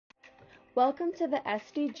Welcome to the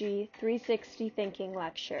SDG 360 Thinking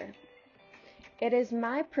Lecture. It is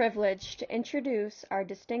my privilege to introduce our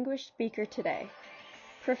distinguished speaker today,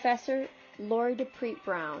 Professor Lori DePreet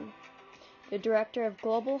Brown, the Director of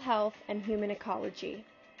Global Health and Human Ecology.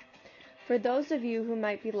 For those of you who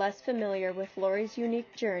might be less familiar with Lori's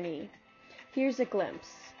unique journey, here's a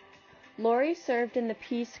glimpse. Lori served in the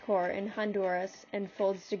Peace Corps in Honduras and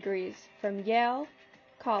holds degrees from Yale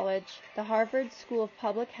College, the Harvard School of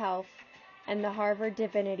Public Health, and the Harvard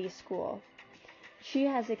Divinity School. She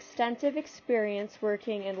has extensive experience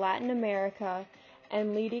working in Latin America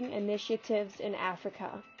and leading initiatives in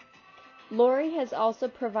Africa. Lori has also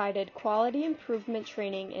provided quality improvement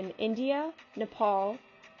training in India, Nepal,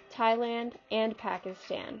 Thailand, and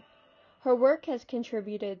Pakistan. Her work has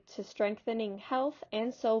contributed to strengthening health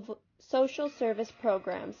and social service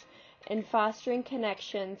programs and fostering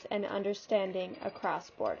connections and understanding across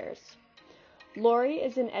borders. Lori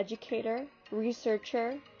is an educator,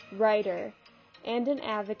 researcher, writer, and an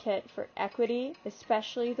advocate for equity,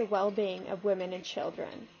 especially the well-being of women and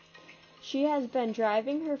children. She has been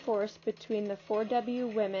driving her force between the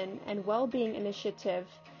 4W Women and Wellbeing Initiative,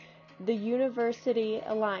 the University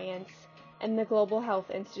Alliance, and the Global Health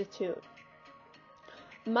Institute.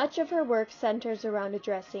 Much of her work centers around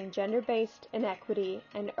addressing gender-based inequity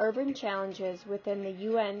and urban challenges within the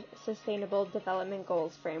UN Sustainable Development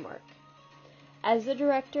Goals framework. As the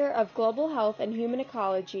Director of Global Health and Human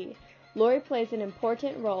Ecology, Lori plays an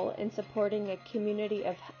important role in supporting a community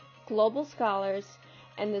of global scholars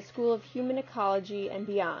and the School of Human Ecology and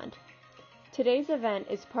beyond. Today's event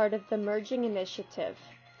is part of the Merging Initiative.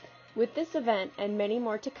 With this event and many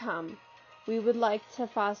more to come, we would like to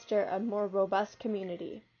foster a more robust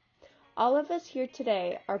community. All of us here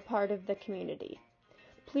today are part of the community.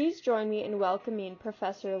 Please join me in welcoming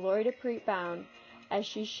Professor Lori DePreet Brown as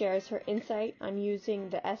she shares her insight on using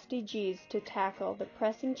the SDGs to tackle the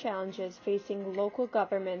pressing challenges facing local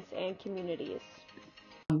governments and communities.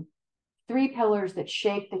 Three pillars that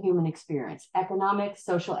shape the human experience: economic,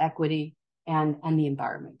 social equity, and the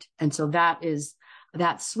environment. And so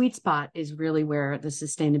that sweet spot is really where the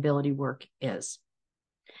sustainability work is.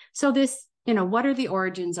 So what are the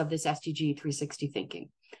origins of this SDG 360 thinking?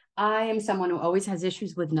 I am someone who always has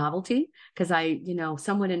issues with novelty because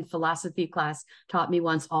someone in philosophy class taught me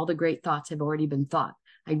once, all the great thoughts have already been thought.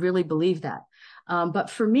 I really believe that. But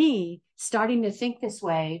for me, starting to think this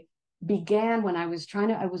way began when I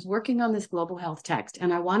was working on this global health text,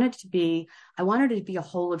 and I wanted it to be a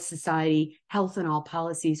whole of society, health and all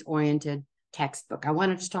policies oriented textbook. I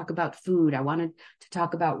wanted to talk about food. I wanted to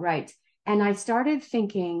talk about rights. And I started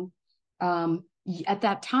thinking, at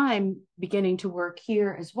that time, beginning to work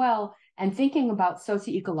here as well, and thinking about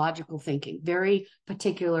socio-ecological thinking, very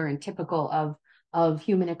particular and typical of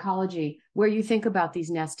human ecology, where you think about these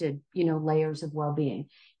nested, layers of well-being.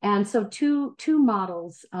 And so two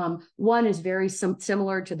models. One is very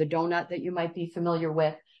similar to the donut that you might be familiar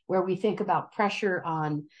with, where we think about pressure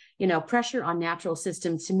on natural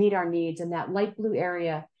systems to meet our needs. And that light blue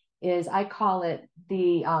area is, I call it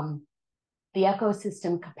the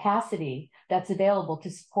ecosystem capacity that's available to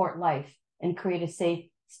support life and create a safe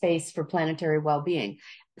space for planetary well-being.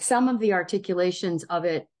 Some of the articulations of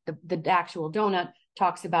it, the actual donut,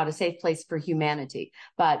 talks about a safe place for humanity,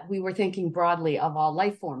 but we were thinking broadly of all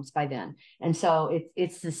life forms by then. And so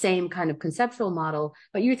it's the same kind of conceptual model,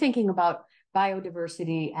 but you're thinking about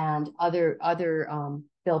biodiversity and other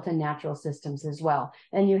built-in natural systems as well.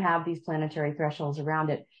 And you have these planetary thresholds around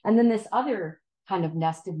it. And then this other kind of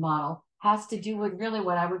nested model has to do with really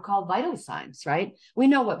what I would call vital signs, right? We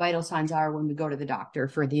know what vital signs are when we go to the doctor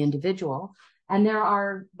for the individual. And there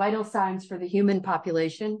are vital signs for the human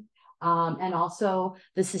population. And also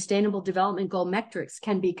the Sustainable Development Goal metrics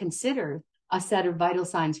can be considered a set of vital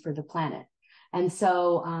signs for the planet. And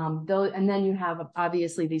so, and then you have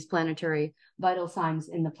obviously these planetary vital signs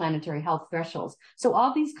in the planetary health thresholds. So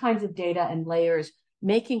all these kinds of data and layers,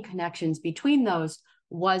 making connections between those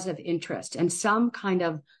was of interest, and some kind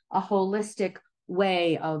of a holistic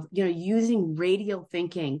way of, using radial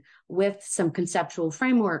thinking with some conceptual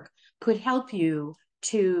framework could help you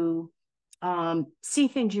to see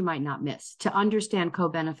things you might not miss, to understand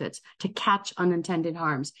co-benefits, to catch unintended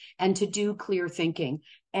harms, and to do clear thinking.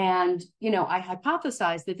 And, I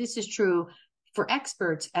hypothesize that this is true for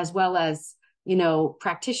experts as well as,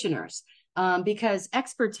 practitioners, because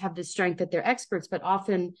experts have the strength that they're experts, but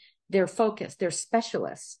often they're focused, they're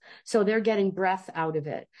specialists. So they're getting breadth out of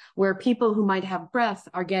it, where people who might have breadth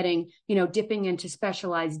are getting, dipping into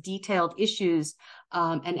specialized, detailed issues,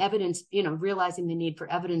 and evidence, realizing the need for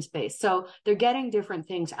evidence-based. So they're getting different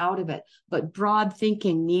things out of it, but broad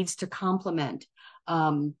thinking needs to complement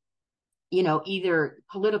either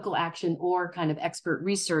political action or kind of expert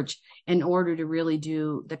research in order to really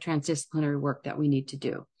do the transdisciplinary work that we need to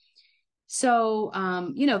do. So,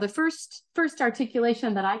 the first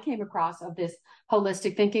articulation that I came across of this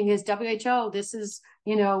holistic thinking is WHO. This is,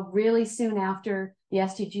 really soon after the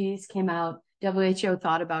SDGs came out, WHO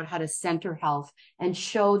thought about how to center health and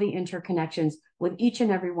show the interconnections with each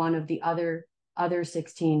and every one of the other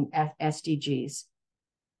 16 SDGs.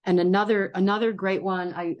 And another great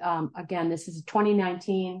one, again, this is a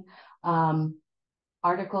 2019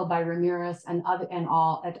 article by Ramirez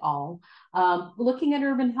et al. Looking at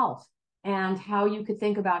urban health and how you could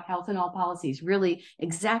think about health in all policies, really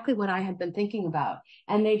exactly what I had been thinking about.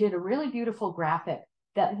 And they did a really beautiful graphic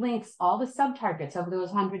that links all the subtargets of those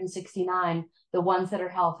 169, the ones that are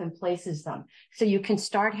health, and places them. So you can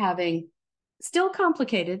start having still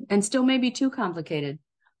complicated and still maybe too complicated,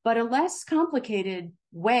 but a less complicated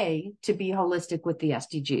way to be holistic with the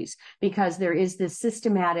SDGs, because there is this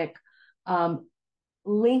systematic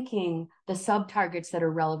linking the sub-targets that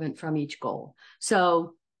are relevant from each goal.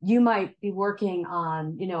 So you might be working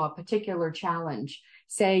on, a particular challenge.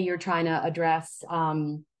 Say you're trying to address,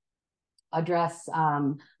 I'm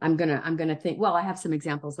gonna think, well, I have some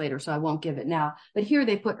examples later, so I won't give it now, but here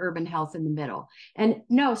they put urban health in the middle. And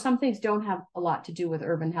no, some things don't have a lot to do with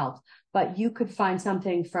urban health, but you could find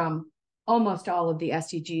something from almost all of the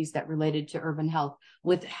SDGs that related to urban health,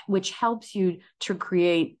 which helps you to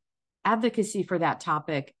create advocacy for that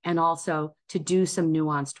topic and also to do some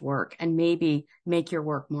nuanced work and maybe make your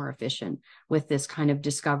work more efficient with this kind of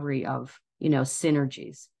discovery of,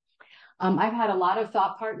 synergies. I've had a lot of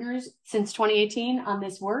thought partners since 2018 on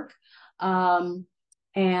this work.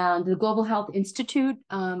 And the Global Health Institute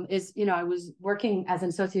is, I was working as an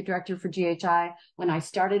associate director for GHI when I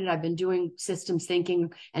started it. I've been doing systems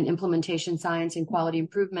thinking and implementation science and quality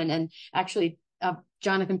improvement. And actually,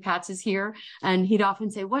 Jonathan Patz is here, and he'd often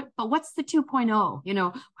say, what's the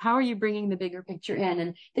 2.0? How are you bringing the bigger picture in?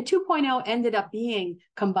 And the 2.0 ended up being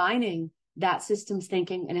combining that systems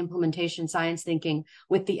thinking and implementation science thinking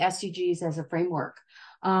with the SDGs as a framework.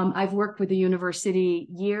 I've worked with the university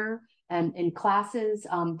year and in classes.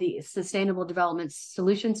 The Sustainable Development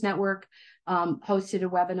Solutions Network hosted a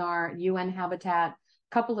webinar, UN Habitat,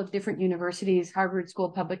 a couple of different universities, Harvard School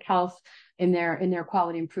of Public Health in their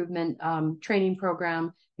quality improvement training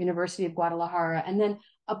program, University of Guadalajara, and then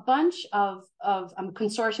a bunch of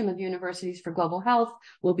consortium of universities for global health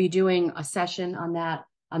will be doing a session on that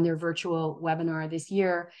on their virtual webinar this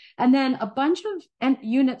year. And then a bunch of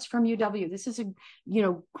units from UW. This is a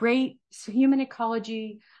great human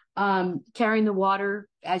ecology, carrying the water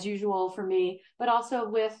as usual for me, but also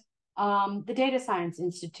with the Data Science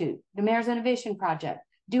Institute, the Mayor's Innovation Project,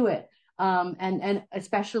 Do It, and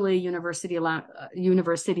especially University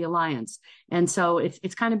Alliance. And so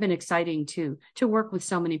it's kind of been exciting to work with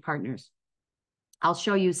so many partners. I'll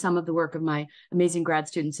show you some of the work of my amazing grad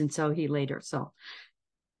students in Sohi later. So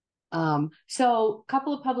a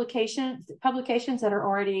couple of publications that are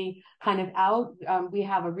already kind of out. We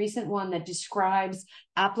have a recent one that describes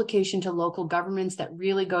application to local governments that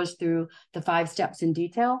really goes through the 5 steps in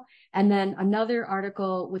detail. And then another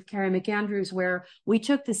article with Carrie McAndrews where we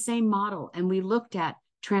took the same model and we looked at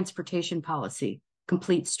transportation policy,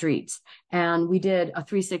 complete streets. And we did a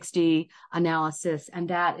 360 analysis, and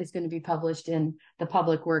that is going to be published in the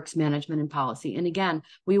Public Works Management and Policy. And again,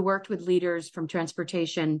 we worked with leaders from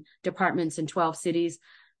transportation departments in 12 cities.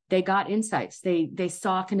 They got insights. They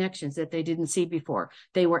saw connections that they didn't see before.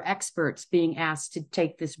 They were experts being asked to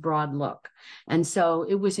take this broad look. And so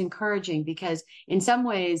it was encouraging because in some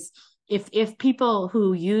ways, if people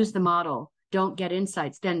who use the model don't get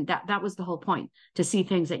insights, then that was the whole point, to see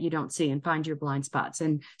things that you don't see and find your blind spots.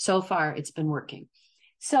 And so far it's been working.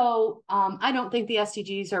 So I don't think the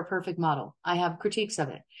SDGs are a perfect model. I have critiques of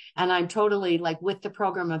it. And I'm totally with the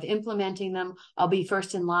program of implementing them. I'll be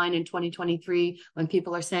first in line in 2023 when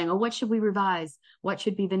people are saying, oh, what should we revise? What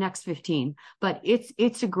should be the next 15? But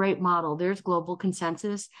it's a great model. There's global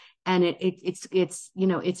consensus, and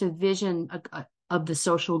it's a vision of the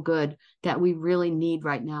social good that we really need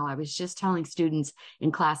right now. I was just telling students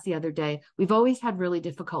in class the other day, we've always had really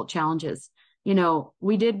difficult challenges.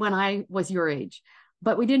 We did when I was your age,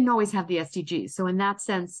 but we didn't always have the SDGs. So in that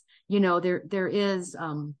sense, there is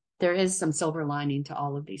some silver lining to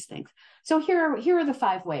all of these things. So here are the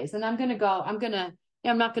 5 ways, and I'm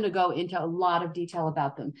not going to go into a lot of detail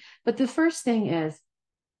about them. But the first thing is,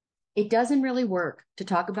 it doesn't really work to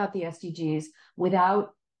talk about the SDGs without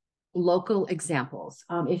local examples.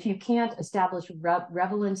 If you can't establish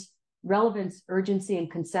relevance, urgency, and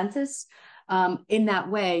consensus in that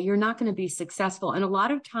way, you're not going to be successful. And a lot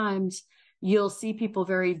of times you'll see people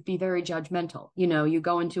be very judgmental. You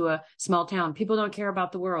go into a small town, people don't care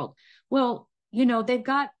about the world. Well, they've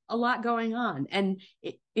got a lot going on, and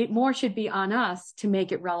it more should be on us to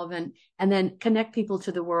make it relevant and then connect people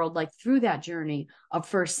to the world, like through that journey of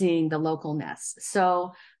first seeing the localness.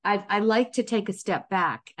 So I like to take a step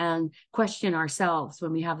back and question ourselves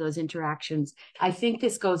when we have those interactions. I think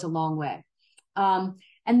this goes a long way.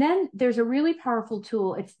 And then there's a really powerful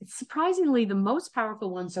tool. It's surprisingly the most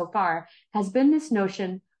powerful one so far has been this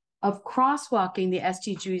notion of crosswalking the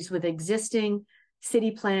SDGs with existing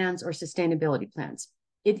city plans or sustainability plans.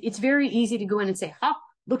 It's very easy to go in and say,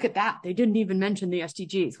 look at that. They didn't even mention the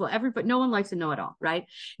SDGs. Well, but no one likes to know it all, right?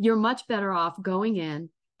 You're much better off going in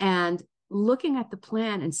and looking at the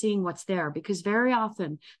plan and seeing what's there, because very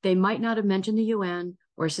often they might not have mentioned the UN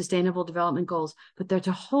or Sustainable Development Goals, but there's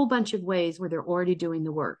a whole bunch of ways where they're already doing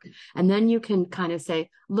the work. And then you can kind of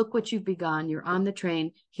say, look what you've begun. You're on the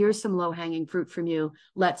train. Here's some low-hanging fruit from you.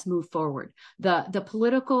 Let's move forward. The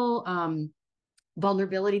political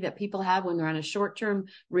vulnerability that people have when they're on a short-term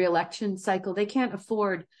re-election cycle, they can't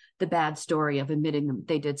afford the bad story of admitting them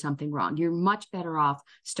they did something wrong. You're much better off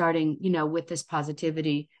starting, with this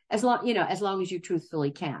positivity as long as you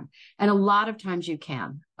truthfully can. And a lot of times you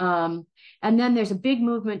can. And then there's a big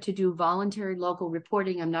movement to do voluntary local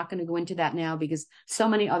reporting. I'm not going to go into that now because so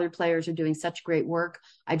many other players are doing such great work.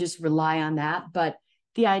 I just rely on that. But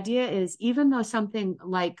the idea is, even though something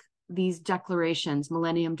like these declarations,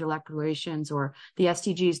 Millennium Declarations or the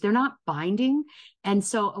SDGs, they're not binding. And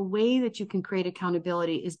so a way that you can create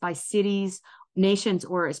accountability is by cities, nations,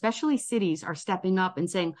 or especially cities are stepping up and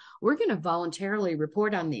saying, we're going to voluntarily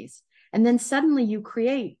report on these. And then suddenly you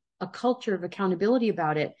create a culture of accountability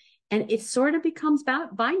about it. And it sort of becomes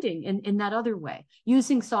binding in that other way,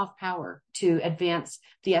 using soft power to advance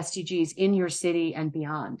the SDGs in your city and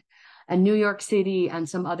beyond. And New York City and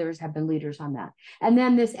some others have been leaders on that. And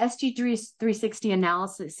then this SDG 360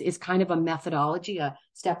 analysis is kind of a methodology, a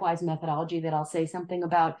stepwise methodology that I'll say something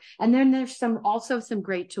about. And then there's also some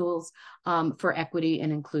great tools for equity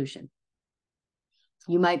and inclusion.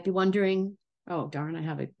 You might be wondering, oh, darn, I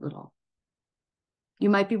have a little. You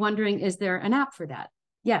might be wondering, is there an app for that?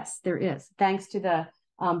 Yes, there is. Thanks to the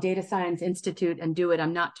Data Science Institute and Do It.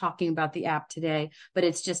 I'm not talking about the app today, but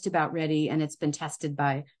it's just about ready and it's been tested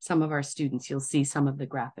by some of our students. You'll see some of the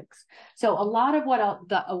graphics. So a lot of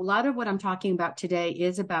what I'm talking about today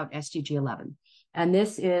is about SDG 11. And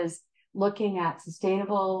this is looking at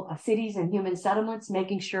sustainable cities and human settlements,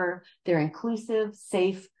 making sure they're inclusive,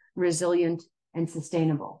 safe, resilient, and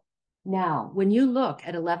sustainable. Now, when you look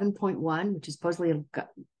at 11.1, which is supposedly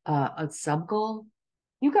a sub-goal,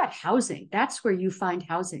 you got housing. That's where you find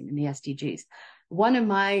housing in the SDGs. One of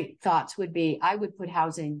my thoughts would be, I would put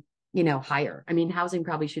housing, higher. I mean, housing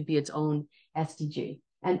probably should be its own SDG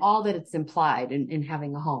and all that it's implied in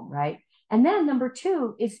having a home, right? And then number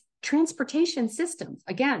 2 is transportation systems.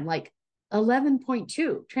 Again, like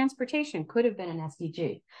 11.2, transportation could have been an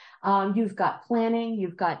SDG. You've got planning,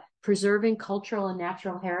 you've got preserving cultural and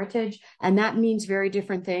natural heritage, and that means very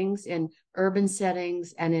different things in urban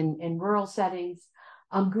settings and in rural settings.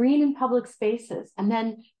 Green and public spaces, and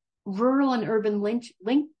then rural and urban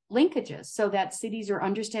linkages, so that cities are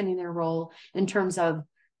understanding their role in terms of,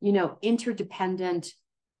 interdependent,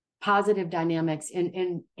 positive dynamics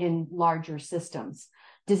in larger systems.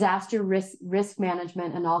 Disaster risk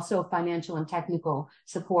management, and also financial and technical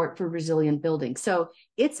support for resilient building. So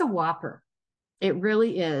it's a whopper. It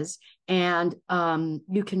really is. And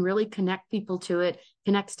you can really connect people to it.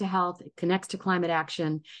 Connects to health, it connects to climate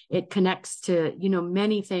action, it connects to,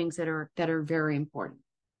 many things that are very important.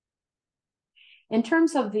 In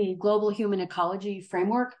terms of the global human ecology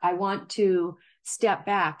framework, I want to step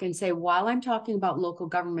back and say, while I'm talking about local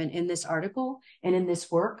government in this article and in this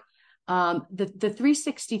work, the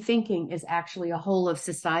 360 thinking is actually a whole of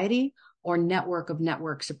society or network of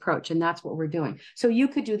networks approach. And that's what we're doing. So you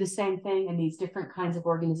could do the same thing in these different kinds of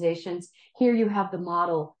organizations. Here you have the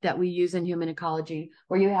model that we use in human ecology,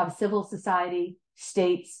 where you have civil society,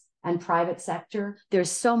 states, and private sector.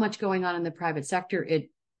 There's so much going on in the private sector.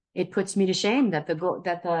 It puts me to shame that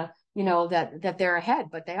that they're ahead,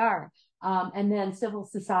 but they are. And then civil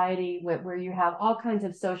society, where you have all kinds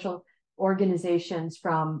of social organizations,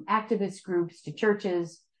 from activist groups to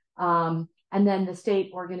churches, and then the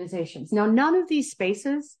state organizations. Now, none of these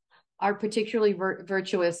spaces are particularly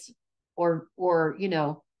virtuous or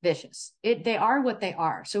vicious. They are what they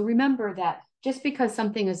are. So remember that just because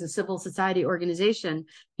something is a civil society organization,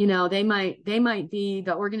 they might be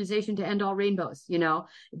the organization to end all rainbows.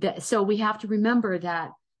 So we have to remember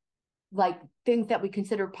that like things that we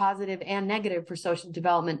consider positive and negative for social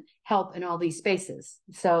development help in all these spaces.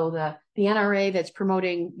 So the NRA that's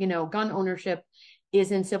promoting, gun ownership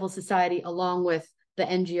is in civil society, along with the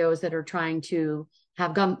NGOs that are trying to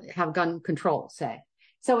have gun control, say.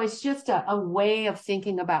 So it's just a way of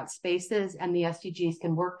thinking about spaces, and the SDGs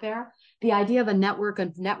can work there. The idea of a network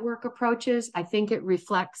of network approaches, I think it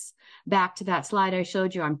reflects back to that slide I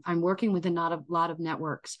showed you. I'm working with a lot of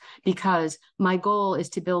networks because my goal is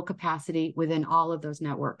to build capacity within all of those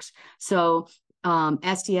networks. So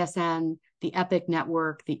SDSN, the EPIC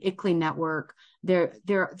network, the ICLEI network,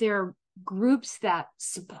 they're groups that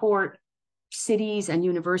support cities and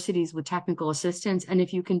universities with technical assistance. And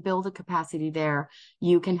if you can build a capacity there,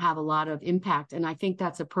 you can have a lot of impact. And I think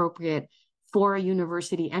that's appropriate for a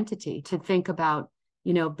university entity to think about,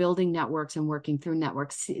 building networks and working through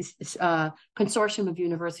networks. Consortium of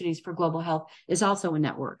Universities for Global Health is also a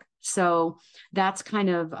network. So that's kind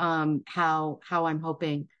of how I'm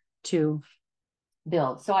hoping to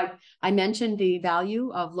build. So I mentioned the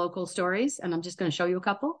value of local stories, and I'm just going to show you a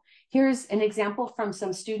couple. Here's an example from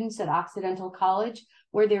some students at Occidental College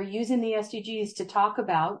where they're using the SDGs to talk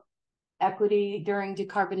about equity during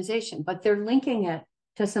decarbonization, but they're linking it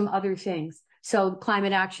to some other things. So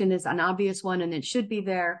climate action is an obvious one, and it should be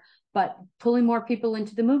there, but pulling more people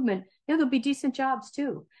into the movement, there'll be decent jobs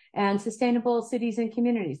too. And sustainable cities and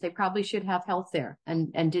communities, they probably should have health there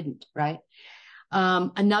and didn't, right?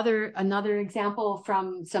 Another example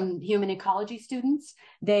from some human ecology students,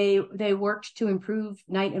 they worked to improve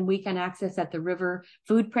night and weekend access at the river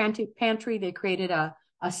food pantry. They created a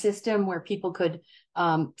system where people could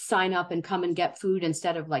sign up and come and get food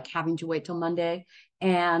instead of like having to wait till Monday.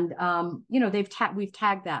 And we've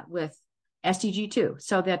tagged that with SDG 2,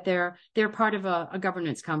 so that they're part of a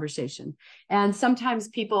governance conversation. And sometimes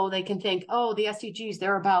they can think, oh, the SDGs,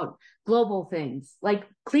 they're about global things like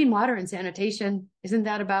clean water and sanitation. Isn't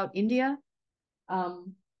that about India?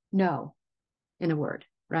 No, in a word,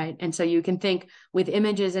 right? And so you can think with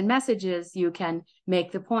images and messages, you can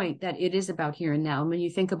make the point that it is about here and now. And when you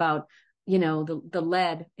think about the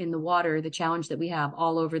lead in the water, the challenge that we have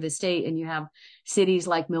all over the state, and you have cities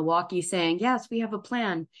like Milwaukee saying, yes, we have a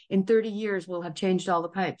plan. In 30 years, we'll have changed all the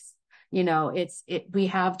pipes. We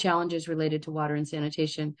have challenges related to water and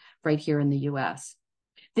sanitation right here in the US.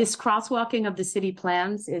 This crosswalking of the city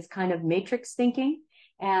plans is kind of matrix thinking.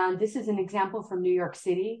 And this is an example from New York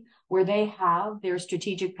City where they have their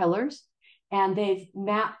strategic pillars, and they've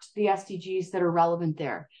mapped the SDGs that are relevant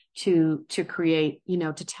there to create,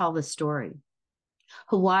 to tell the story.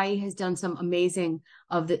 Hawaii has done some amazing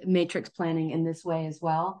of the matrix planning in this way as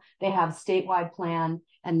well. They have a statewide plan,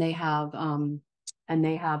 and they have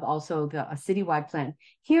also a citywide plan.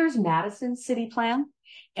 Here's Madison's city plan,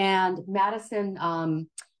 and Madison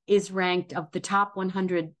is ranked of the top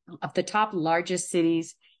 100 of the top largest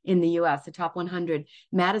cities in the US, the top 100.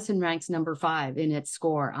 Madison ranks number 5 in its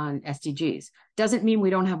score on SDGs. Doesn't mean we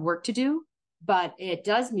don't have work to do, but it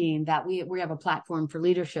does mean that we have a platform for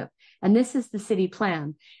leadership. And this is the city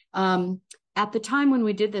plan. At the time when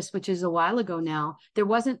we did this, which is a while ago now, there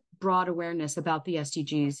wasn't broad awareness about the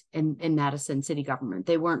SDGs in Madison city government.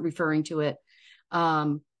 They weren't referring to it.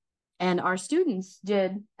 And our students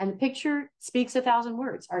did, and the picture speaks 1,000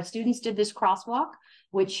 words. Our students did this crosswalk,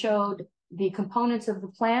 which showed the components of the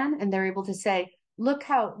plan, and they're able to say, look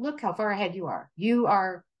how far ahead you are.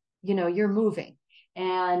 You're moving.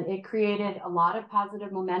 And it created a lot of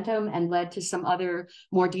positive momentum and led to some other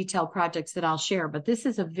more detailed projects that I'll share. But this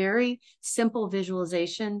is a very simple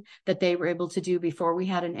visualization that they were able to do before we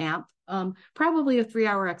had an app. Probably a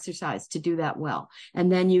 3-hour exercise to do that well. And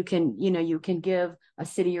then you can give a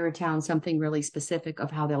city or a town something really specific of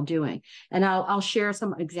how they're doing. And I'll share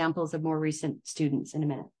some examples of more recent students in a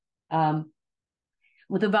minute.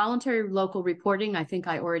 With the voluntary local reporting, I think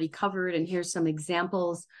I already covered, and here's some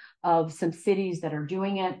examples of some cities that are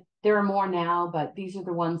doing it. There are more now, but these are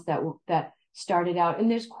the ones that started out.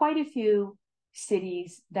 And there's quite a few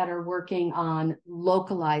cities that are working on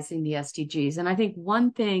localizing the SDGs. And I think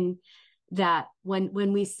one thing that when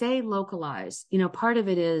we say localize, part of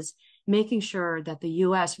it is making sure that the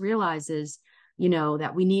US realizes,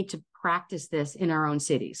 that we need to practice this in our own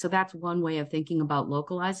city. So that's one way of thinking about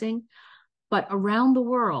localizing. But around the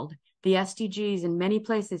world, the SDGs in many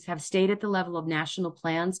places have stayed at the level of national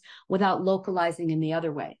plans without localizing in the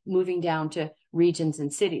other way, moving down to regions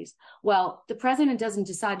and cities. Well, the president doesn't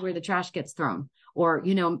decide where the trash gets thrown or,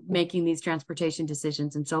 making these transportation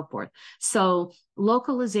decisions and so forth. So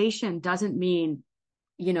localization doesn't mean,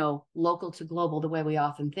 local to global the way we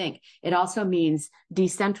often think. It also means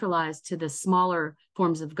decentralized to the smaller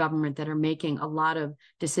forms of government that are making a lot of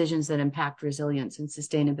decisions that impact resilience and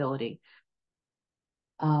sustainability.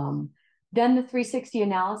 Then the 360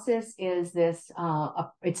 analysis is this,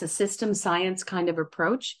 it's a system science kind of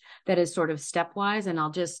approach that is sort of stepwise. And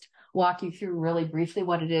I'll just walk you through really briefly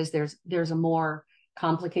what it is. There's a more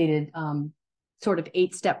complicated sort of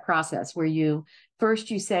 8-step process where you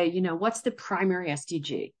say, what's the primary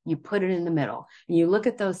SDG? You put it in the middle and you look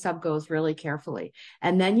at those sub-goals really carefully.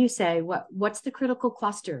 And then you say, what's the critical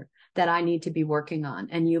cluster that I need to be working on?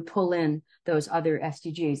 And you pull in those other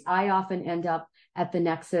SDGs. I often end up at the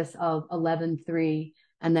nexus of 11, 3,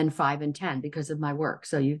 and then 5 and 10 because of my work.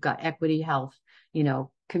 So you've got equity, health,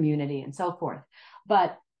 community, and so forth.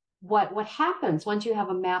 But what happens once you have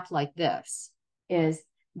a map like this is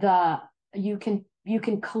you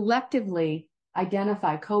can collectively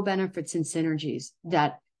identify co-benefits and synergies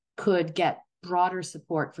that could get broader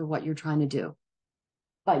support for what you're trying to do.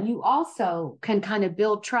 But you also can kind of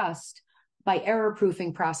build trust by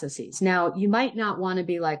error-proofing processes. Now, you might not want to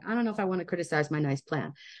be like, I don't know if I want to criticize my nice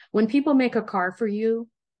plan. When people make a car for you,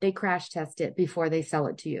 they crash test it before they sell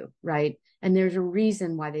it to you, right? And there's a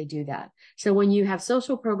reason why they do that. So when you have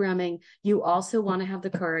social programming, you also want to have the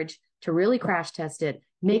courage to really crash test it,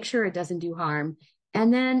 make sure it doesn't do harm.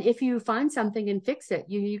 And then if you find something and fix it,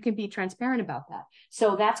 you can be transparent about that.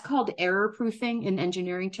 So that's called error proofing in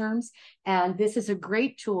engineering terms. And this is a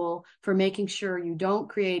great tool for making sure you don't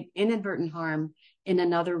create inadvertent harm in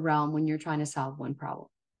another realm when you're trying to solve one problem.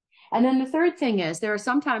 And then the third thing is there are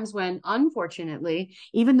some times when, unfortunately,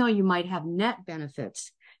 even though you might have net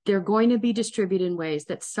benefits, they're going to be distributed in ways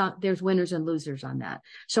that there's winners and losers on that.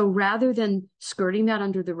 So rather than skirting that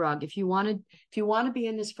under the rug, if you want to be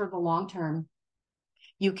in this for the long term,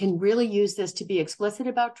 you can really use this to be explicit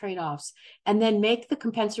about trade-offs and then make the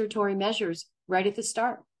compensatory measures right at the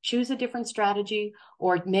start. Choose a different strategy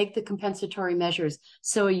or make the compensatory measures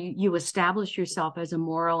so you establish yourself as a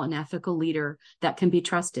moral and ethical leader that can be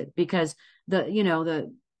trusted, because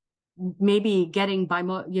maybe getting by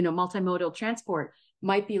multimodal transport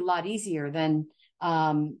might be a lot easier than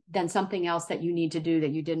something else that you need to do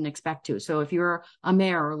that you didn't expect to. So if you're a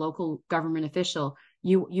mayor or local government official,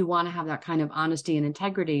 you want to have that kind of honesty and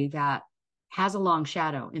integrity that has a long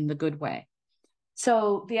shadow in the good way.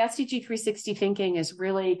 So the SDG 360 thinking is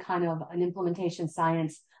really kind of an implementation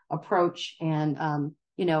science approach. And,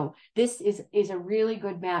 this is a really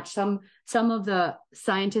good match. Some of the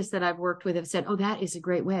scientists that I've worked with have said, oh, that is a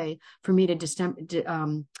great way for me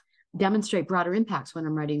to demonstrate broader impacts when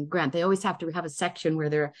I'm writing a grant. They always have to have a section where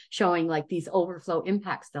they're showing like these overflow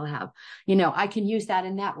impacts they'll have. I can use that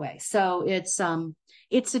in that way. So it's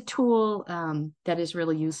a tool that is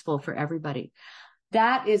really useful for everybody.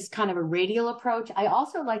 That is kind of a radial approach. I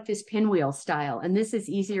also like this pinwheel style, and this is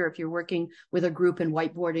easier if you're working with a group and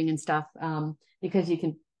whiteboarding and stuff, because you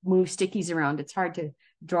can move stickies around. It's hard to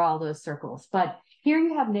draw all those circles. But here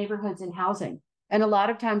you have neighborhoods and housing. And a lot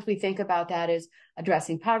of times we think about that as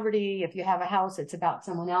addressing poverty. If you have a house, it's about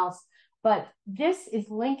someone else. But this is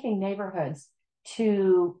linking neighborhoods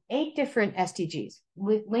to 8 different SDGs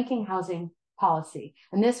with linking housing policy.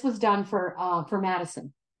 And this was done for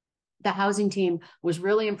Madison. The housing team was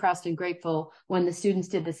really impressed and grateful when the students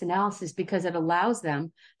did this analysis because it allows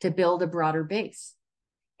them to build a broader base.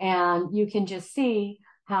 And you can just see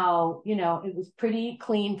how, it was pretty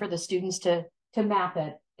clean for the students to map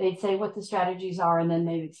it. They'd say what the strategies are, and then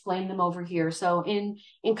they'd explain them over here. So in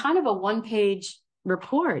kind of a 1-page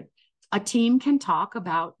report, a team can talk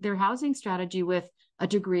about their housing strategy with a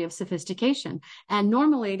degree of sophistication. And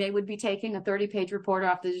normally they would be taking a 30-page report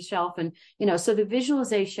off the shelf. And, so the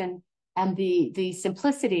visualization and the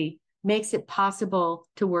simplicity makes it possible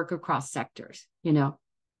to work across sectors,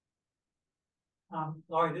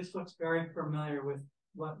 Laurie, this looks very familiar with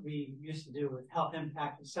what we used to do with health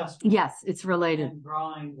impact assessment. Yes, it's related. And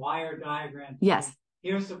drawing wire diagrams. Yes.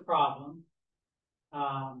 Here's the problem.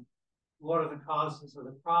 What are the causes of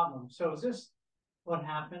the problem? So is this what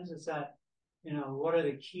happens? Is that, what are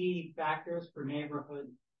the key factors for neighborhood?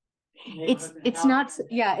 It's not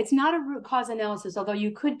a root cause analysis, although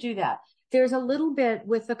you could do that. There's a little bit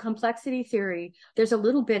with the complexity theory. There's a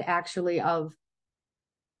little bit actually of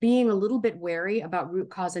being a little bit wary about root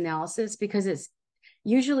cause analysis because it's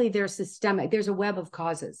usually there's systemic. There's a web of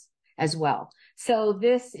causes as well. So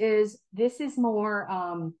this is more,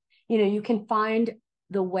 you can find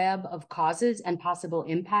the web of causes and possible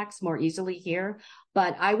impacts more easily here.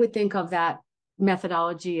 But I would think of that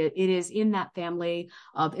methodology. It is in that family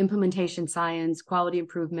of implementation science, quality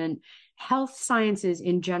improvement. Health sciences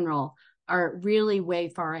in general are really way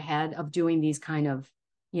far ahead of doing these kind of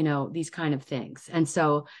these kind of things. And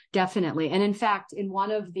so definitely, and in fact, in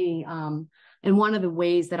one of the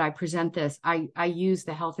ways that I present this, I use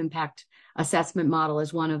the health impact assessment model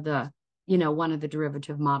as one of the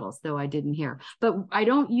derivative models, though I didn't here. But I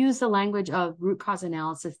don't use the language of root cause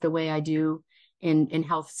analysis the way I do in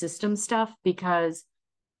health system stuff, because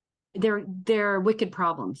they're wicked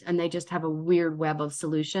problems and they just have a weird web of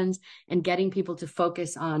solutions, and getting people to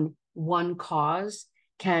focus on one cause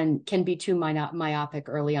can be too myopic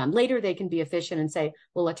early on. Later, they can be efficient and say,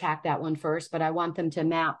 we'll attack that one first, but I want them to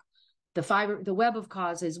map the web of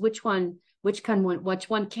causes, which one can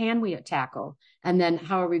we tackle? And then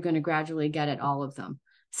how are we going to gradually get at all of them?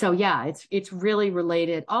 So yeah, it's really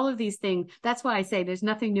related. All of these things. That's why I say there's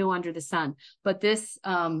nothing new under the sun, but this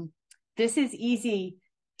is easy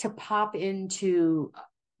to pop into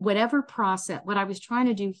whatever process. What I was trying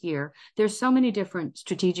to do here, there's so many different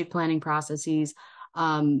strategic planning processes,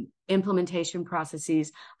 implementation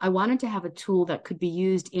processes. I wanted to have a tool that could be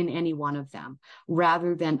used in any one of them,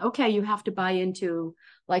 rather than, okay, you have to buy into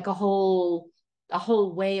like a whole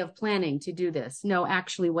way of planning to do this. No,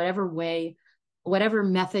 actually, whatever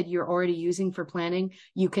method you're already using for planning,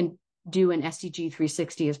 you can do an SDG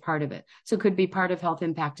 360 as part of it. So it could be part of health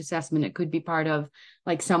impact assessment. It could be part of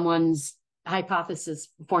like someone's hypothesis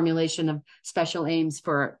formulation of special aims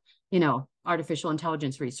for, artificial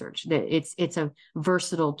intelligence research. It's a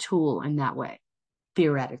versatile tool in that way,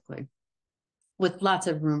 theoretically, with lots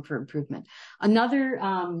of room for improvement. Another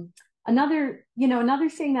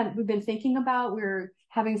thing that we've been thinking about, we're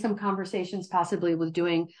having some conversations possibly with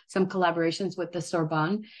doing some collaborations with the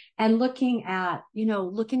Sorbonne and looking at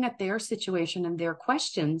their situation and their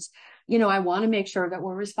questions. I want to make sure that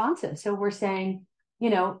we're responsive. So we're saying,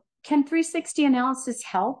 can 360 analysis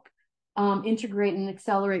help integrate and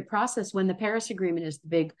accelerate process when the Paris Agreement is the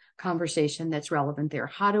big conversation that's relevant there?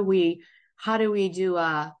 How do we do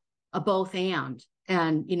a both and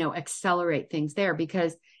accelerate things there?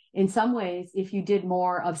 Because in some ways, if you did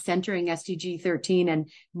more of centering SDG 13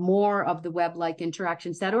 and more of the web-like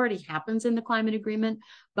interactions, that already happens in the climate agreement.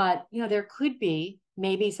 But, there could be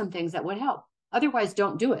maybe some things that would help. Otherwise,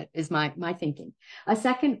 don't do it, is my thinking. A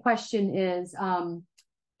second question is,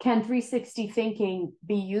 can 360 thinking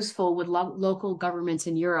be useful with local governments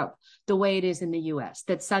in Europe the way it is in the US?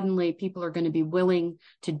 That suddenly people are going to be willing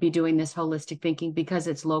to be doing this holistic thinking because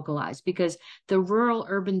it's localized, because the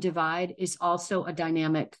rural-urban divide is also a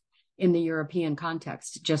dynamic in the European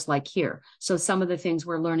context, just like here. So some of the things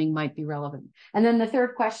we're learning might be relevant. And then the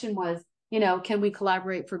third question was, can we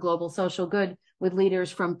collaborate for global social good with leaders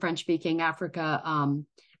from French-speaking Africa,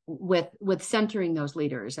 with centering those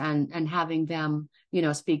leaders and having them,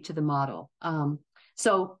 speak to the model.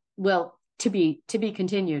 So, well, to be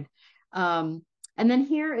continued. And then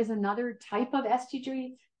here is another type of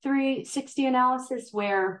SDG 360 analysis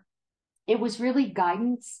where it was really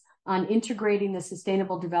guidance on integrating the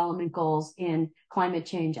Sustainable Development Goals in climate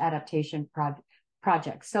change adaptation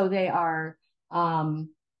projects. So they are,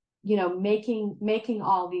 making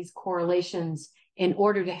all these correlations in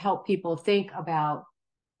order to help people think about,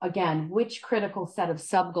 again, which critical set of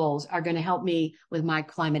sub-goals are going to help me with my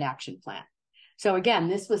climate action plan. So again,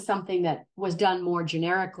 this was something that was done more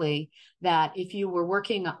generically, that if you were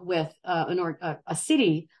working with a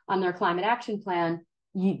city on their climate action plan,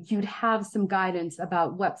 you'd have some guidance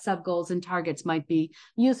about what sub-goals and targets might be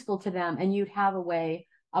useful to them. And you'd have a way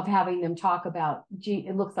of having them talk about, gee,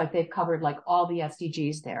 it looks like they've covered like all the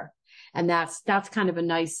SDGs there. And that's kind of a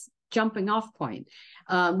nice jumping off point,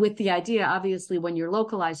 with the idea, obviously, when you're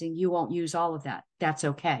localizing, you won't use all of that. That's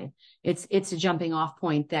okay. It's a jumping off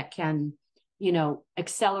point that can,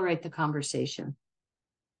 accelerate the conversation.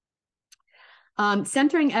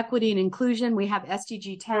 Centering equity and inclusion, we have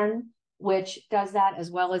SDG 10, which does that,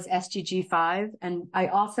 as well as SDG 5. And I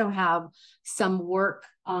also have some work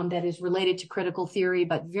that is related to critical theory,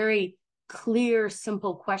 but very clear,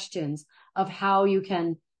 simple questions of how you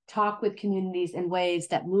can talk with communities in ways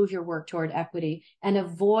that move your work toward equity and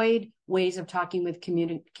avoid ways of talking with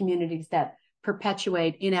communities that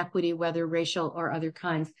perpetuate inequity, whether racial or other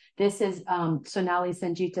kinds. This is Sonali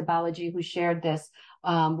Sanjita Balaji, who shared this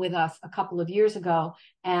with us a couple of years ago.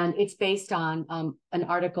 And it's based on an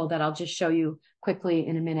article that I'll just show you quickly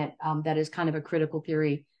in a minute, that is kind of a critical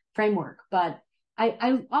theory framework. But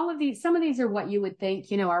some of these are what you would think,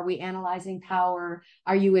 are we analyzing power?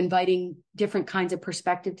 Are you inviting different kinds of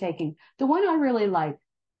perspective taking? The one I really like,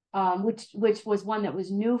 which was one that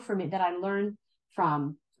was new for me, that I learned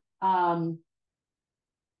from,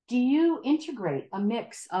 do you integrate a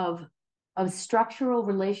mix of structural,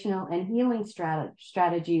 relational, and healing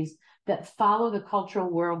strategies that follow the cultural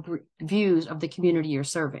world views of the community you're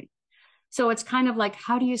serving? So it's kind of like,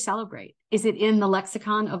 how do you celebrate? Is it in the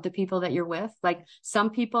lexicon of the people that you're with? Like some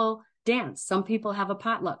people dance, some people have a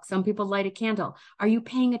potluck, some people light a candle. Are you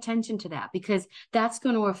paying attention to that? Because that's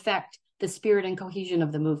going to affect the spirit and cohesion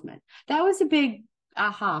of the movement. That was a big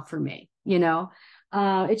aha for me, you know.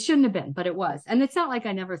 It shouldn't have been, but it was. And it's not like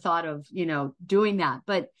I never thought of, you know, doing that.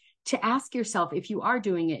 But to ask yourself if you are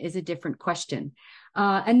doing it is a different question.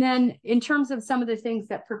 And then in terms of some of the things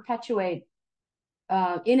that perpetuate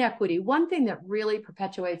inequity, one thing that really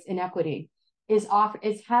perpetuates inequity is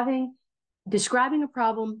describing a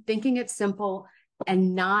problem, thinking it's simple,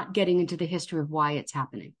 and not getting into the history of why it's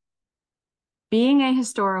happening. Being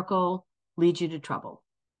ahistorical leads you to trouble.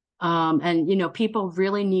 And, you know, people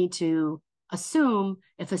really need to assume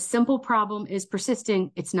if a simple problem is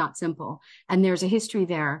persisting, it's not simple. And there's a history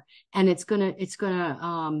there, and it's gonna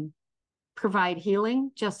provide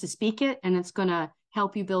healing just to speak it, and it's gonna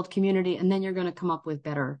help you build community, and then you're gonna come up with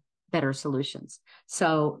better solutions.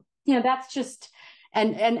 So, you know, that's just,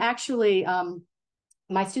 and actually,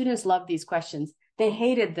 my students love these questions. They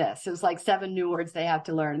hated this. It was like 7 new words they have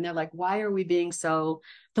to learn. And they're like, why are we being so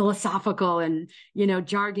philosophical and, you know,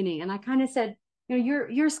 jargony? And I kind of said, you know,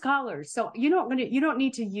 you're scholars. So you don't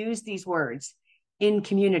need to use these words in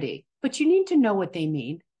community, but you need to know what they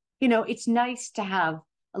mean. You know, it's nice to have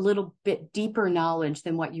a little bit deeper knowledge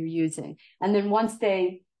than what you're using. And then once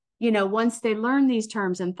they learned these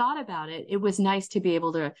terms and thought about it, it was nice to be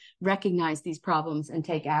able to recognize these problems and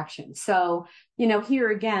take action. So, you know, here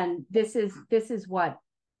again, this is what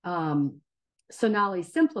Sonali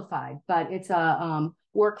simplified, but it's a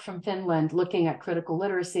work from Finland looking at critical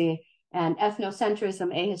literacy and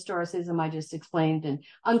ethnocentrism, ahistoricism, I just explained, and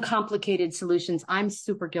uncomplicated solutions. I'm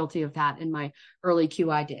super guilty of that in my early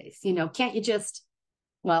QI days. You know,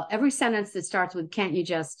 every sentence that starts with can't you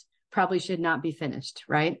just probably should not be finished,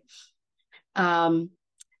 right? And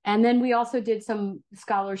then we also did some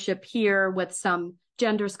scholarship here with some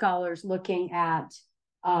gender scholars looking at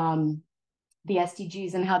the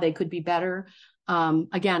SDGs and how they could be better.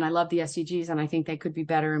 Again, I love the SDGs and I think they could be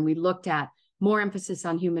better. And we looked at more emphasis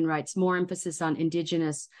on human rights, more emphasis on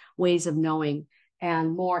indigenous ways of knowing,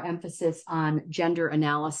 and more emphasis on gender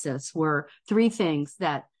analysis were 3 things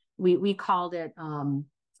that we called it from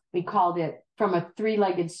a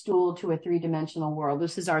 3-legged stool to a 3-dimensional world.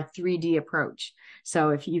 This is our 3D approach.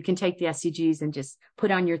 So if you can take the SDGs and just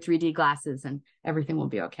put on your 3D glasses and everything will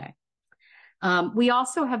be okay. We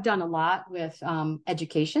also have done a lot with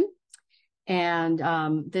education. And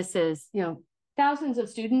this is, you know, thousands of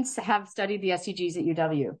students have studied the SDGs at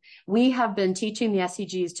UW. We have been teaching the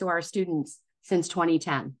SDGs to our students since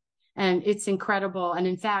 2010. And it's incredible. And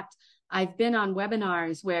in fact, I've been on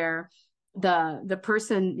webinars where the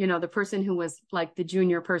person who was like the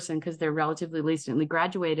junior person, because they're relatively recently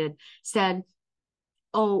graduated, said,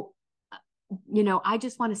 oh, you know, I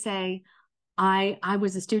just want to say I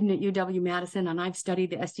was a student at UW-Madison and I've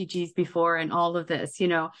studied the SDGs before and all of this, you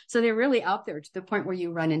know, so they're really out there to the point where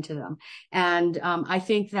you run into them. And I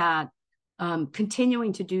think that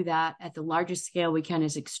continuing to do that at the largest scale we can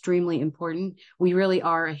is extremely important. We really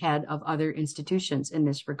are ahead of other institutions in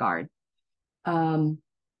this regard.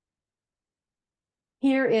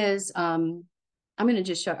 Here is, I'm going to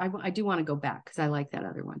just show, I do want to go back because I like that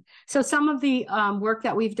other one. So some of the work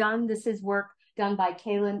that we've done, this is work done by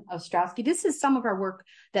Kaylin Ostrowski. This is some of our work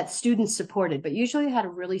that students supported, but usually had a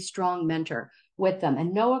really strong mentor with them.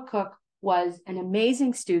 And Noah Cook was an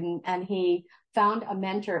amazing student, and he found a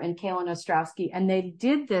mentor in Kaylin Ostrowski, and they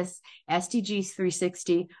did this SDGs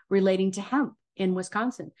 360 relating to hemp in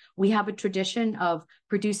Wisconsin. We have a tradition of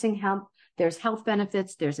producing hemp. There's health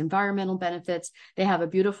benefits, there's environmental benefits. They have a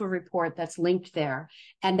beautiful report that's linked there.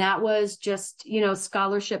 And that was just, you know,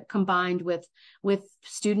 scholarship combined with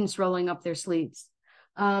students rolling up their sleeves.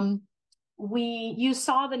 You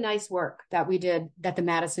saw the nice work that we did, that the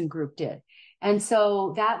Madison group did. And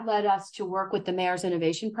so that led us to work with the Mayor's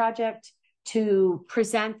Innovation Project to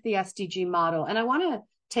present the SDG model. And I want to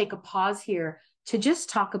take a pause here to just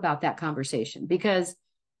talk about that conversation, because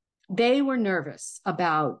they were nervous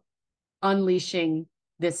about unleashing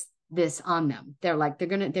this on them. They're like,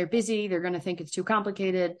 they're busy. They're going to think it's too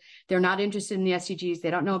complicated. They're not interested in the SDGs.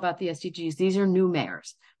 They don't know about the SDGs. These are new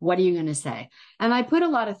mayors. What are you going to say? And I put a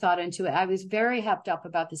lot of thought into it. I was very hepped up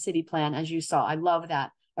about the city plan, as you saw. I love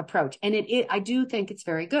that approach. And I do think it's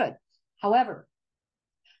very good. However,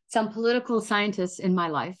 some political scientists in my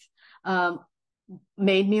life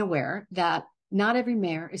made me aware that not every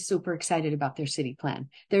mayor is super excited about their city plan.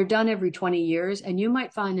 They're done every 20 years, and you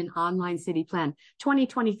might find an online city plan,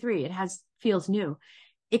 2023, it feels new.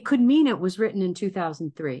 It could mean it was written in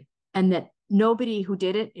 2003 and that nobody who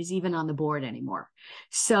did it is even on the board anymore.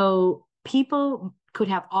 So people could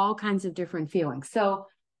have all kinds of different feelings. So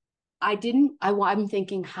I'm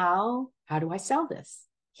thinking, how do I sell this?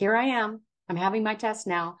 Here I am. I'm having my test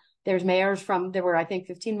now. There's mayors there were, I think,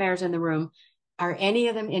 15 mayors in the room. Are any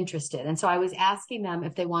of them interested? And so I was asking them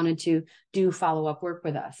if they wanted to do follow-up work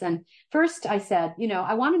with us. And first I said,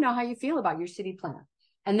 I want to know how you feel about your city plan.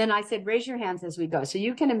 And then I said, raise your hands as we go. So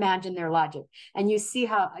you can imagine their logic, and you'll see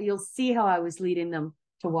how I was leading them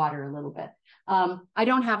to water a little bit. I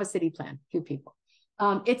don't have a city plan, few people.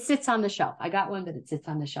 It sits on the shelf. I got one, but it sits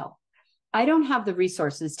on the shelf. I don't have the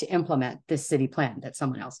resources to implement this city plan that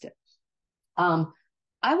someone else did.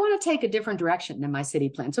 I want to take a different direction than my city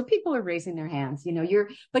plan. So people are raising their hands,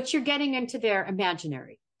 but you're getting into their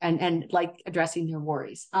imaginary and like addressing their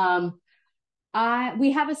worries.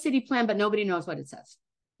 We have a city plan, but nobody knows what it says.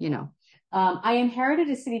 I inherited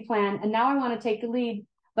a city plan, and now I want to take the lead,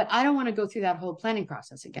 but I don't want to go through that whole planning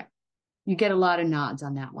process again. You get a lot of nods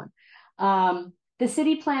on that one. The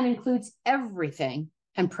city plan includes everything,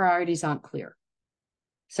 and priorities aren't clear.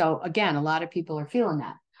 So again, a lot of people are feeling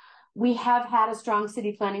that. We have had a strong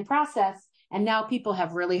city planning process, and now people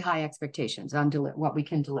have really high expectations on what we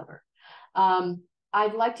can deliver.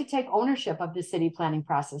 I'd like to take ownership of the city planning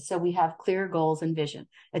process, so we have clear goals and vision.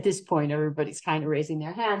 At this point, everybody's kind of raising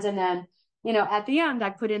their hands. And then, at the end, I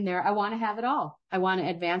put in there, I want to have it all. I want to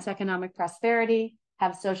advance economic prosperity,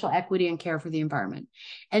 have social equity, and care for the environment.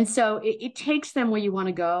 And so it takes them where you want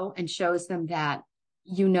to go and shows them that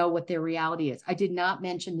what their reality is. I did not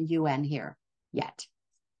mention the UN here yet,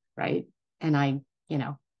 right? And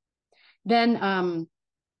then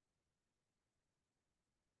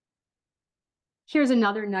here's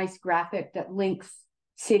another nice graphic that links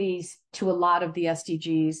cities to a lot of the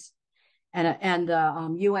SDGs and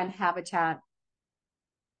the UN Habitat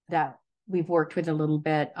that we've worked with a little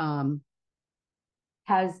bit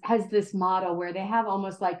has this model where they have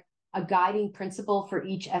almost like a guiding principle for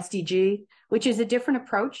each SDG, which is a different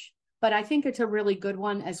approach, but I think it's a really good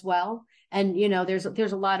one as well. And, there's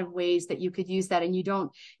a lot of ways that you could use that. And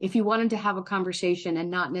if you wanted to have a conversation and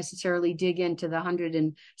not necessarily dig into the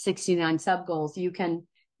 169 sub goals, you can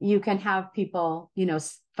have people,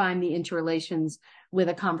 find the interrelations with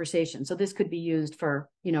a conversation. So this could be used for,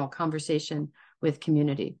 a conversation with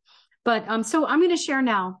community. But so I'm going to share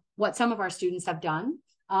now what some of our students have done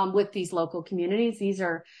with these local communities. These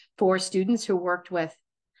are 4 students who worked with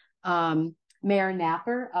Mayor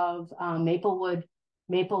Napper of Maplewood,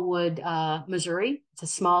 Missouri. It's a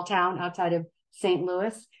small town outside of St.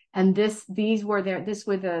 Louis. And these were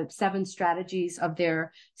the 7 strategies of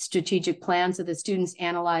their strategic plan. So the students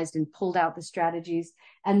analyzed and pulled out the strategies.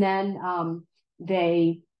 And then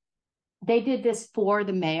they did this for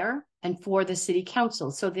the mayor and for the city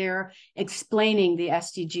council. So they're explaining the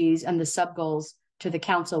SDGs and the sub goals to the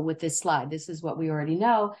council with this slide. This is what we already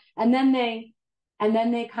know. And then they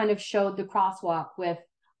kind of showed the crosswalk with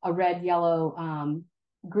a red, yellow,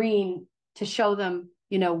 green to show them,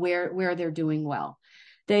 where they're doing well.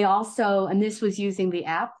 They also, and this was using the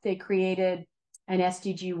app, they created an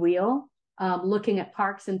SDG wheel, looking at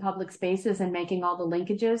parks and public spaces and making all the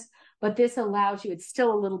linkages. But this allows you, it's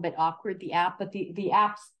still a little bit awkward, the app, but the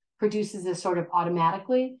app produces this sort of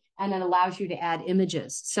automatically, and it allows you to add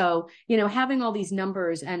images. So, having all these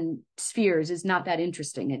numbers and spheres is not that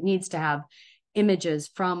interesting. It needs to have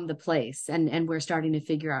images from the place, and we're starting to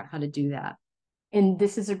figure out how to do that. And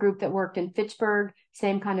this is a group that worked in Fitchburg,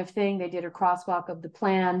 same kind of thing. They did a crosswalk of the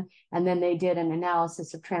plan, and then they did an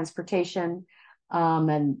analysis of transportation.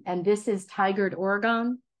 And this is Tigard,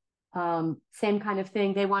 Oregon. Same kind of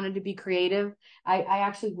thing. They wanted to be creative. I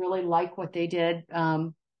actually really like what they did.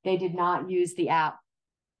 They did not use the app.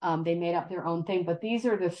 They made up their own thing, but these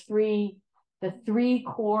are the three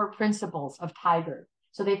core principles of Tigard.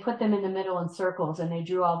 So they put them in the middle in circles, and they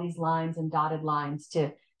drew all these lines and dotted lines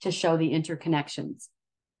to show the interconnections.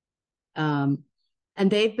 And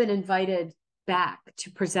they've been invited back to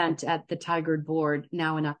present at the Tigard board.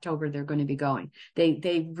 Now in October, they're going to be going.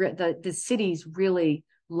 The cities really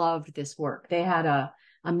loved this work. They had a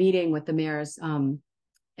meeting with the mayor's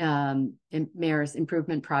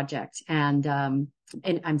improvement project and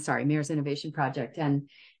I'm sorry, Mayor's Innovation Project. And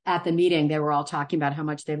at the meeting, they were all talking about how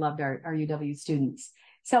much they loved our UW students.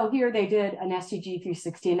 So here they did an SDG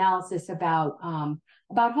 360 analysis about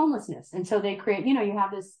homelessness. And so they create, you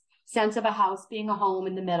have this sense of a house being a home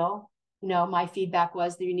in the middle. My feedback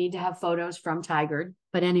was that you need to have photos from Tigard,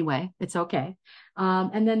 but anyway, it's okay.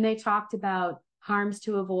 And then they talked about harms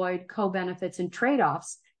to avoid, co-benefits, and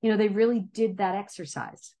trade-offs. They really did that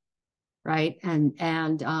exercise, right? And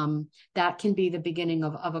that can be the beginning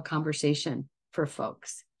of a conversation for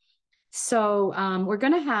folks. So we're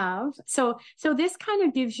going to have, so this kind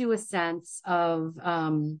of gives you a sense of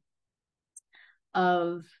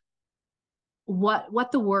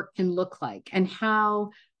what the work can look like, and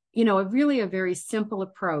how, a very simple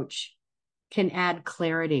approach can add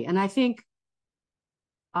clarity. And I think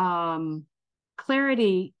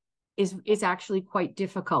clarity is actually quite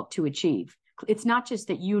difficult to achieve. It's not just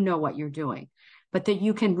that you know what you're doing, but that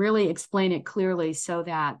you can really explain it clearly so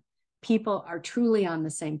that people are truly on the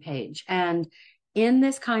same page. And in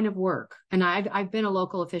this kind of work, and I've been a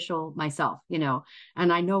local official myself,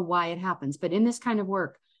 and I know why it happens, but in this kind of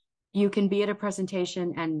work, you can be at a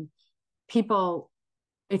presentation and people,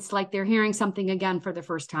 it's like they're hearing something again for the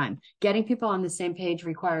first time. Getting people on the same page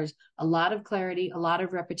requires a lot of clarity, a lot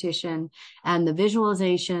of repetition, and the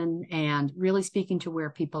visualization, and really speaking to where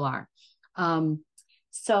people are.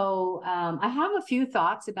 So I have a few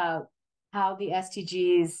thoughts about how the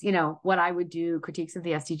SDGs, what I would do, critiques of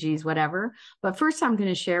the SDGs, whatever. But first, I'm going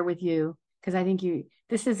to share with you, because I think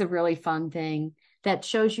this is a really fun thing that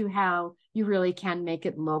shows you how you really can make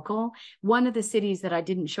it local. One of the cities that I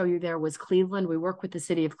didn't show you there was Cleveland. We work with the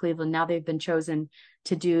city of Cleveland. Now they've been chosen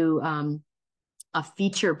to do a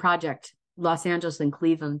feature project. Los Angeles and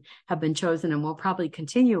Cleveland have been chosen, and we'll probably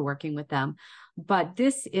continue working with them. But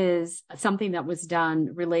this is something that was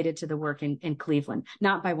done related to the work in Cleveland,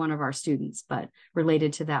 not by one of our students, but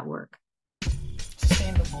related to that work.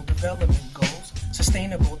 Sustainable development goals.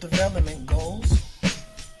 Sustainable development goals.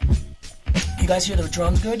 You guys hear the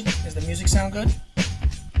drums good? Does the music sound good?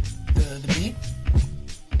 The beat?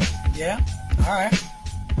 Yeah? Alright.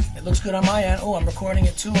 It looks good on my end. Oh, I'm recording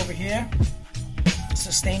it too over here.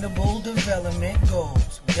 Sustainable development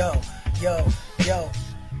goals. Yo.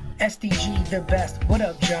 SDG the best. What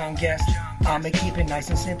up, John Guest? I'ma keep it nice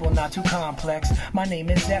and simple, not too complex. My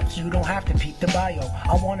name is Zeps, you don't have to peep the bio.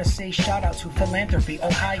 I wanna say shout out to Philanthropy,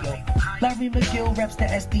 Ohio. Larry McGill reps the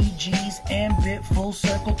SDGs, ambit, full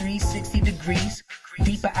circle, 360 degrees.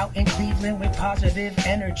 Deeper out in Cleveland with positive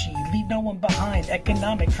energy. Leave no one behind,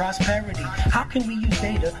 economic prosperity. How can we use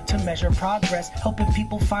data to measure progress? Helping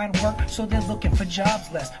people find work so they're looking for jobs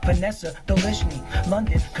less. Vanessa Dolishny,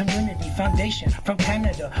 London Community Foundation from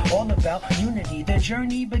Canada, all about unity. Their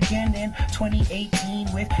journey began in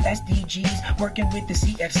 2018 with SDGs, working with the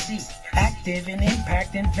CFC. Active in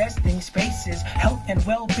impact investing spaces, health and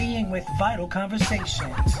well-being with vital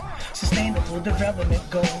conversations. Sustainable development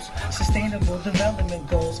goals. Sustainable development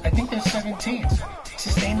goals. I think there's 17.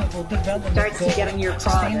 Sustainable development Starts goals. To get in your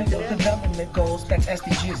Sustainable development goals. That's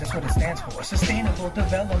SDGs. That's what it stands for. Sustainable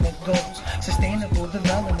development goals. Sustainable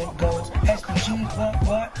development goals. SDGs.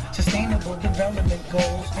 What? Sustainable development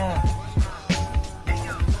goals.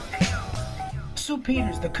 Sue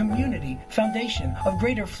Peters, the Community Foundation of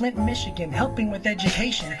Greater Flint, Michigan, helping with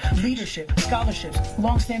education, leadership, scholarships,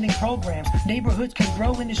 long-standing programs. Neighborhoods can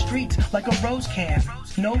grow in the streets like a rose can.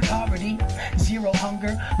 No poverty, zero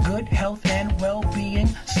hunger, good health and well-being.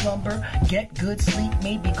 Slumber, get good sleep,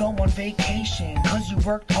 maybe go on vacation. Cause you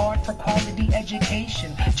worked hard for quality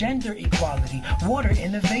education. Gender equality, water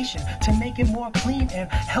innovation to make it more clean and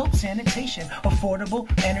help sanitation. Affordable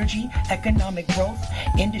energy, economic growth,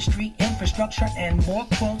 industry, infrastructure, and more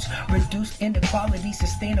quotes. Reduce inequality,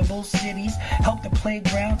 sustainable cities, help the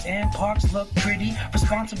playgrounds and parks look pretty.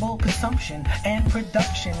 Responsible consumption and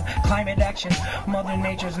production, climate action, Mother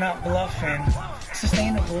Nature's not bluffing.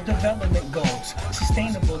 Sustainable development goals.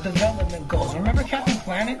 Sustainable development goals. Remember Captain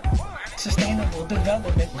Planet? Sustainable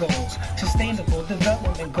development goals. Sustainable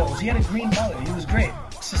development goals. He had a green mother. He was great.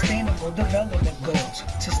 Sustainable development goals.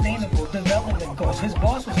 Sustainable development goals. His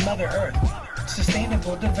boss was Mother Earth.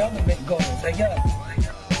 Sustainable development goals.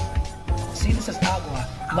 See, this is agua,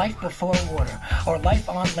 life before water, or life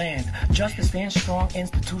on land. Justice and strong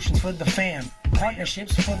institutions for the fam.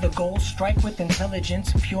 Partnerships for the goals, strike with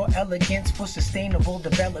intelligence, pure elegance for sustainable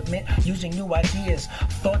development, using new ideas,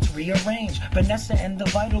 thoughts rearranged. Vanessa and the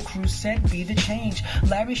Vital Crew said be the change.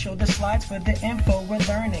 Larry showed the slides for the info we're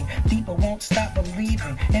learning. Deeper won't stop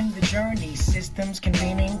believing in the journey. Systems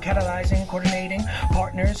convening, catalyzing, coordinating,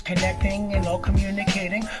 partners connecting and all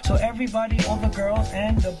communicating. So everybody, all the girls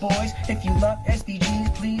and the boys, if you love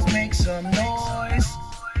SDGs, please make some noise.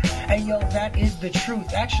 Hey yo, that is the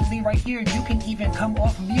truth. Actually right here, you can even come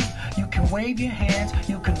off mute. You can wave your hands,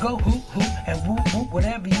 you can go hoop hoop and whoop whoop,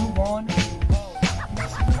 whatever you want.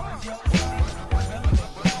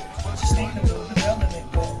 Sustainable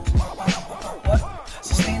development goals. What?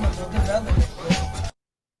 Sustainable development goals.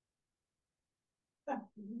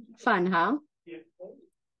 Fun, huh?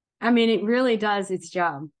 I mean, it really does its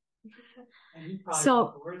job. And you probably So,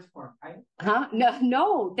 got the words for him, right? huh?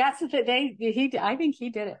 No, that's the I think he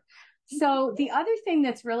did it. So the other thing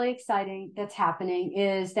that's really exciting that's happening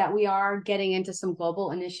is that we are getting into some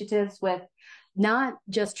global initiatives with not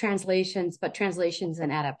just translations, but translations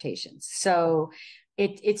and adaptations. So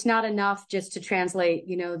it's not enough just to translate,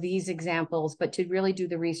 these examples, but to really do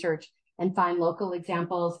the research and find local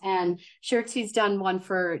examples. And Shirtzi's done one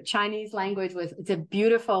for Chinese language it's a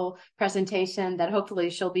beautiful presentation that hopefully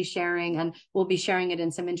she'll be sharing, and we'll be sharing it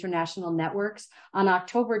in some international networks. On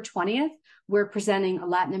October 20th, we're presenting a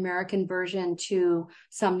Latin American version to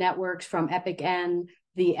some networks from EPIC-N,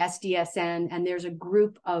 the SDSN, and there's a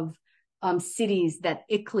group of cities that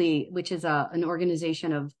ICLEI, which is an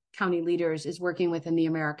organization of county leaders, is working with in the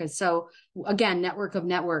Americas. So again, network of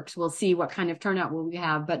networks, we'll see what kind of turnout will we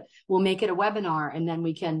have, but we'll make it a webinar and then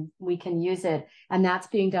we can use it. And that's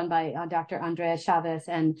being done by Dr. Andrea Chavez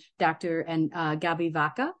and Dr. Gabi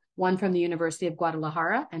Vaca, one from the University of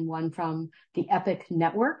Guadalajara and one from the EPIC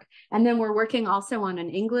network. And then we're working also on an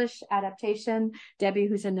English adaptation. Debbie,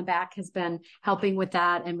 who's in the back, has been helping with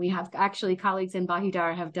that. And we have actually colleagues in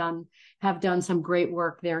Bahidar have done some great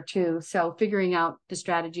work there too. So figuring out the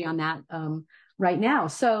strategy on that right now.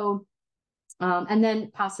 So, and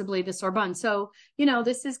then possibly the Sorbonne. So,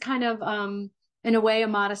 this is kind of, in a way, a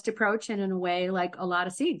modest approach, and in a way, like a lot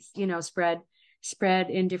of seeds, spread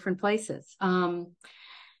in different places.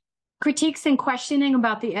 Critiques and questioning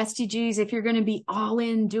about the SDGs. If you're going to be all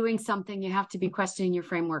in doing something, you have to be questioning your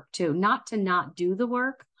framework too, not to not do the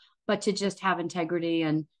work, but to just have integrity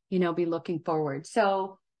and, be looking forward.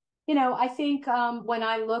 So, I think when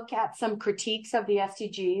I look at some critiques of the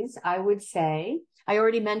SDGs, I would say, I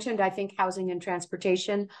already mentioned, I think housing and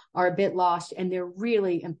transportation are a bit lost, and they're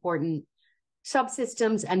really important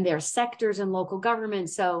subsystems, and their sectors and local government.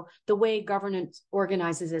 So the way governance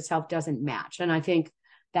organizes itself doesn't match. And I think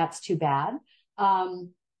that's too bad.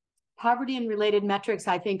 Poverty and related metrics,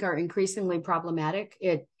 I think, are increasingly problematic.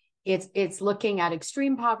 It's looking at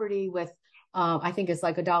extreme poverty with, I think it's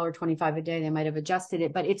like $1.25 a day. They might have adjusted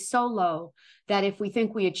it, but it's so low that if we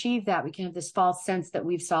think we achieve that, we can have this false sense that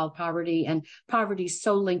we've solved poverty, and poverty is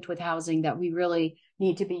so linked with housing that we really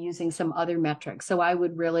need to be using some other metrics. So I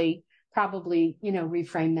would really probably,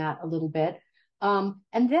 reframe that a little bit. And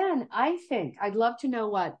then I think I'd love to know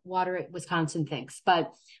what Water at Wisconsin thinks.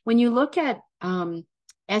 But when you look at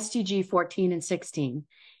SDG 14 and 16,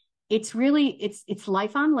 it's really it's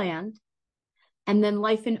life on land, and then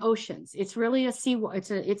life in oceans. It's really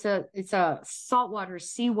it's a saltwater,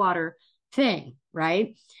 seawater thing,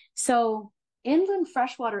 right? So inland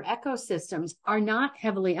freshwater ecosystems are not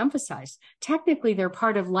heavily emphasized. Technically, they're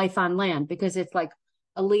part of life on land because it's like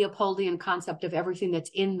a Leopoldian concept of everything that's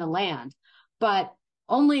in the land. But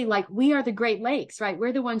only like we are the Great Lakes, right?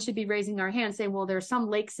 We're the ones should be raising our hands saying, well, there's some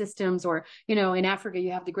lake systems, or, in Africa,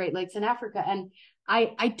 you have the Great Lakes in Africa. And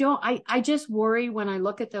I just worry when I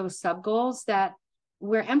look at those sub goals that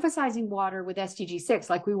we're emphasizing water with SDG 6,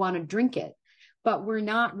 like we want to drink it, but we're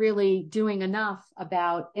not really doing enough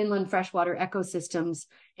about inland freshwater ecosystems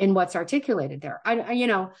in what's articulated there.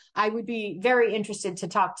 I would be very interested to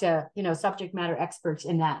talk to, subject matter experts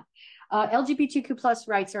in that. LGBTQ plus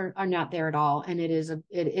rights are not there at all. And it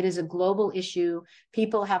is a global issue.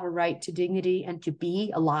 People have a right to dignity and to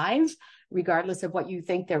be alive, regardless of what you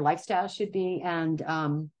think their lifestyle should be. And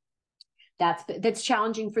that's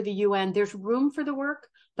challenging for the UN. There's room for the work,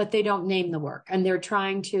 but they don't name the work. And they're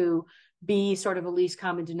trying to be sort of a least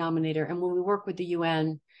common denominator. And when we work with the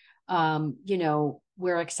UN,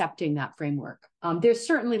 we're accepting that framework. There's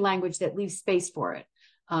certainly language that leaves space for it,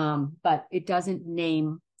 but it doesn't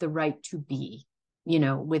name the right to be,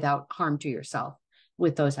 without harm to yourself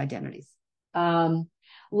with those identities.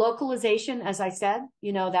 Localization, as I said,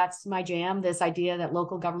 that's my jam, this idea that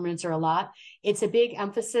local governments are a lot. It's a big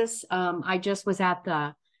emphasis. I just was at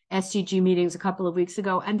the SDG meetings a couple of weeks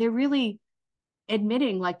ago, and they're really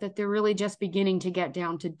admitting that they're really just beginning to get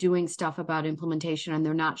down to doing stuff about implementation, and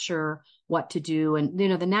they're not sure what to do. And,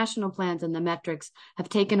 the national plans and the metrics have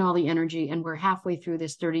taken all the energy, and we're halfway through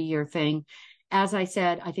this 30-year thing. As I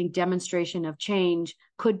said, I think demonstration of change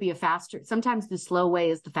could be sometimes the slow way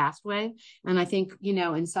is the fast way. And I think,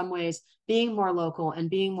 in some ways, being more local and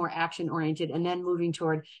being more action oriented and then moving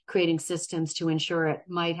toward creating systems to ensure it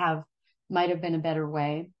might have been a better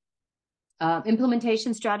way.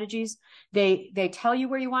 Implementation strategies, they tell you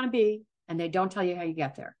where you want to be and they don't tell you how you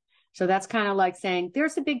get there. So that's kind of like saying,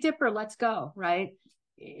 there's a Big Dipper, let's go, right?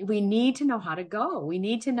 We need to know how to go. We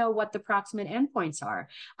need to know what the proximate endpoints are.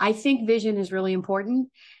 I think vision is really important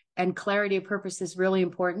and clarity of purpose is really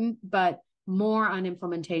important, but more on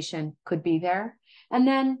implementation could be there. And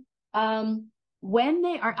then when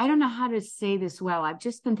they are, I don't know how to say this well. I've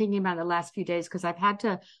just been thinking about it the last few days because I've had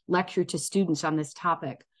to lecture to students on this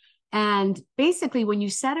topic. And basically, when you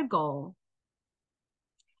set a goal,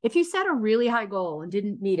 if you set a really high goal and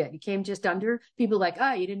didn't meet it, you came just under, people are like,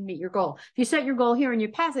 oh, you didn't meet your goal. If you set your goal here and you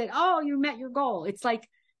pass it, oh, you met your goal. It's like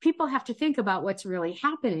people have to think about what's really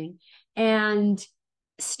happening. And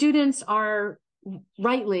students are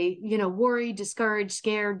rightly, worried, discouraged,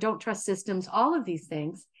 scared, don't trust systems, all of these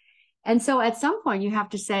things. And so at some point you have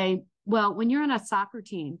to say, well, when you're on a soccer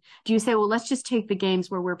team, do you say, well, let's just take the games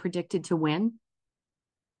where we're predicted to win?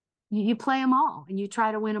 You play them all and you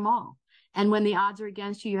try to win them all. And when the odds are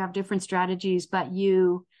against you, you have different strategies, but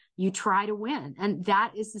you try to win. And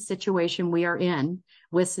that is the situation we are in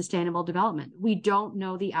with sustainable development. We don't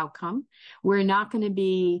know the outcome. We're not going to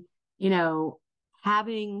be,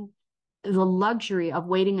 having the luxury of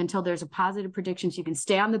waiting until there's a positive prediction so you can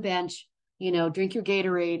stay on the bench, drink your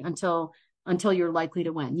Gatorade until you're likely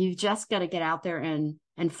to win. You've just got to get out there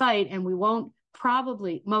and fight. And we won't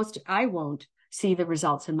I won't see the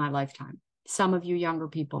results in my lifetime. Some of you younger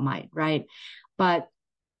people might, right? But,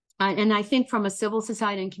 and I think from a civil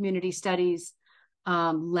society and community studies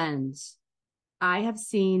lens, I have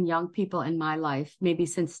seen young people in my life, maybe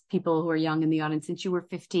since people who are young in the audience, since you were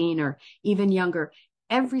 15 or even younger,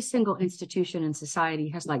 every single institution in society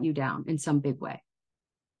has let you down in some big way,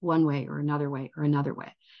 one way or another way or another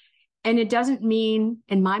way. And it doesn't mean,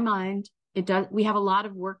 in my mind, we have a lot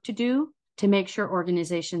of work to do to make sure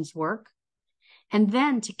organizations work. And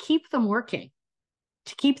then to keep them working,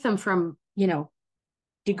 to keep them from,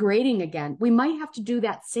 degrading again, we might have to do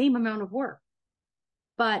that same amount of work.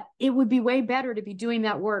 But it would be way better to be doing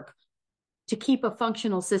that work to keep a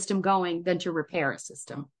functional system going than to repair a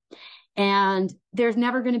system. And there's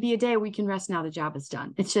never going to be a day we can rest now the job is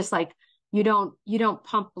done. It's just like you don't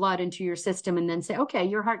pump blood into your system and then say, okay,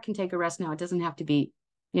 your heart can take a rest now. It doesn't have to beat.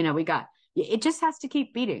 It just has to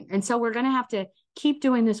keep beating. And so we're going to have to keep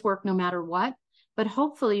doing this work no matter what. But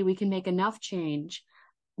hopefully we can make enough change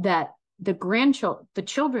that the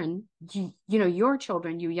children, your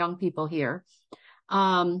children, you young people here,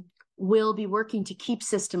 will be working to keep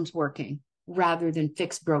systems working rather than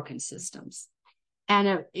fix broken systems.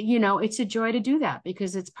 And, it's a joy to do that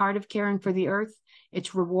because it's part of caring for the earth.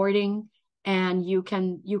 It's rewarding and you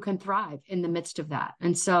can thrive in the midst of that.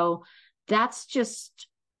 And so that's just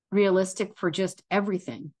realistic for just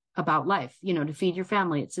everything about life, to feed your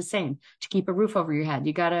family. It's the same. To keep a roof over your head,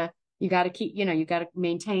 you gotta keep, you gotta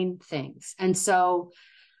maintain things. And so,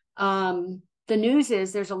 the news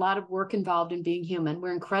is there's a lot of work involved in being human.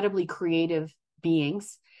 We're incredibly creative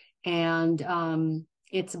beings and,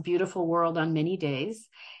 it's a beautiful world on many days.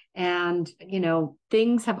 And,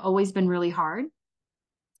 things have always been really hard.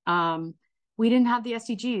 We didn't have the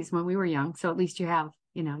SDGs when we were young. So at least you have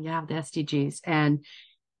the SDGs and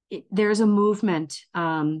there's a movement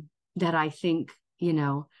that I think,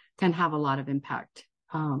 can have a lot of impact.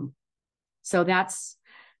 So that's,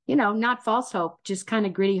 not false hope, just kind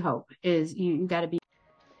of gritty hope is you got to be.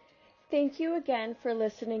 Thank you again for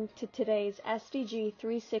listening to today's SDG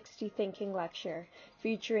 360 Thinking Lecture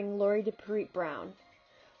featuring Lori DePreet Brown.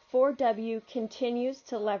 4W continues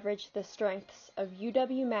to leverage the strengths of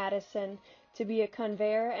UW-Madison to be a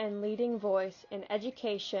conveyor and leading voice in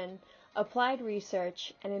education, applied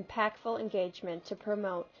research, and impactful engagement to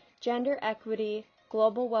promote gender equity,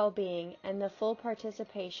 global well-being, and the full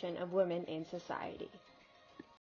participation of women in society.